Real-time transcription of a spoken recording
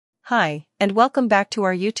Hi, and welcome back to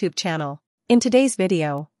our YouTube channel. In today's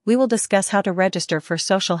video, we will discuss how to register for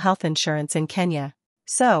social health insurance in Kenya.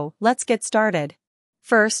 So, let's get started.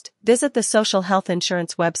 First, visit the social health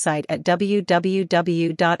insurance website at www.sha.go.ke.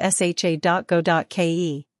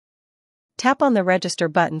 Tap on the register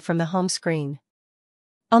button from the home screen.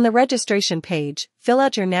 On the registration page, fill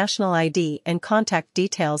out your national ID and contact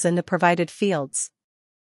details in the provided fields.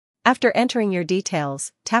 After entering your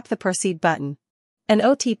details, tap the Proceed button. An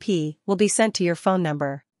OTP will be sent to your phone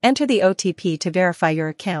number. Enter the OTP to verify your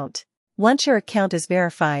account. Once your account is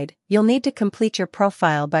verified, you'll need to complete your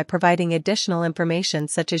profile by providing additional information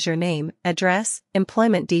such as your name, address,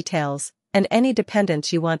 employment details, and any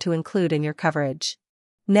dependents you want to include in your coverage.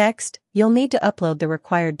 Next, you'll need to upload the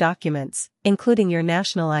required documents, including your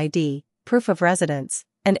national ID, proof of residence,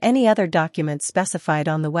 and any other documents specified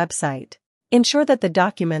on the website. Ensure that the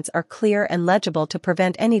documents are clear and legible to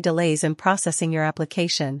prevent any delays in processing your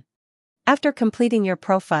application. After completing your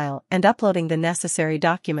profile and uploading the necessary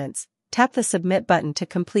documents, tap the Submit button to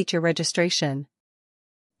complete your registration.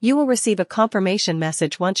 You will receive a confirmation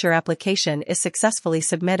message once your application is successfully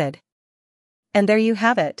submitted. And there you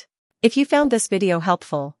have it. If you found this video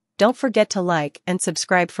helpful, don't forget to like and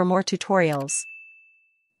subscribe for more tutorials.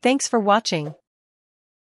 Thanks for watching.